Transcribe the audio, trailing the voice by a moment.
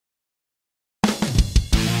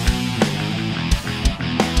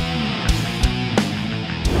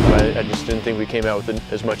I just didn't think we came out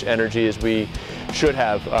with as much energy as we should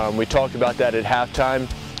have. We talked about that at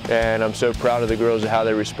halftime, and I'm so proud of the girls of how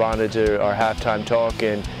they responded to our halftime talk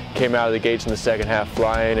and came out of the gates in the second half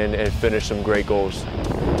flying and finished some great goals.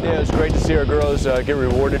 Yeah, it was great to see our girls get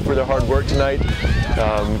rewarded for their hard work tonight.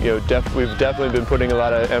 We've definitely been putting a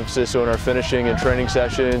lot of emphasis on our finishing and training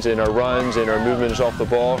sessions and our runs and our movements off the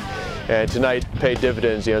ball. And tonight paid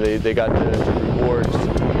dividends. They got the rewards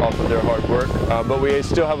off of their hard work. But we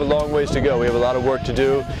still have a long ways to go. We have a lot of work to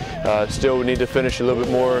do. Still, we need to finish a little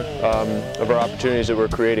bit more of our opportunities that we're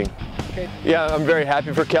creating. Yeah, I'm very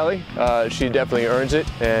happy for Kelly. She definitely earns it,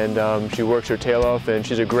 and she works her tail off, and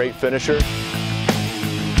she's a great finisher.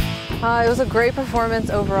 It was a great performance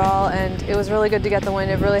overall, and it was really good to get the win.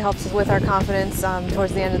 It really helps us with our confidence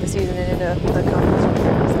towards the end of the season and into the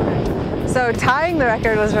conference. So tying the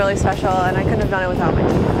record was really special, and I couldn't have done it without my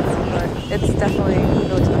teammates. But it's definitely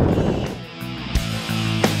really special.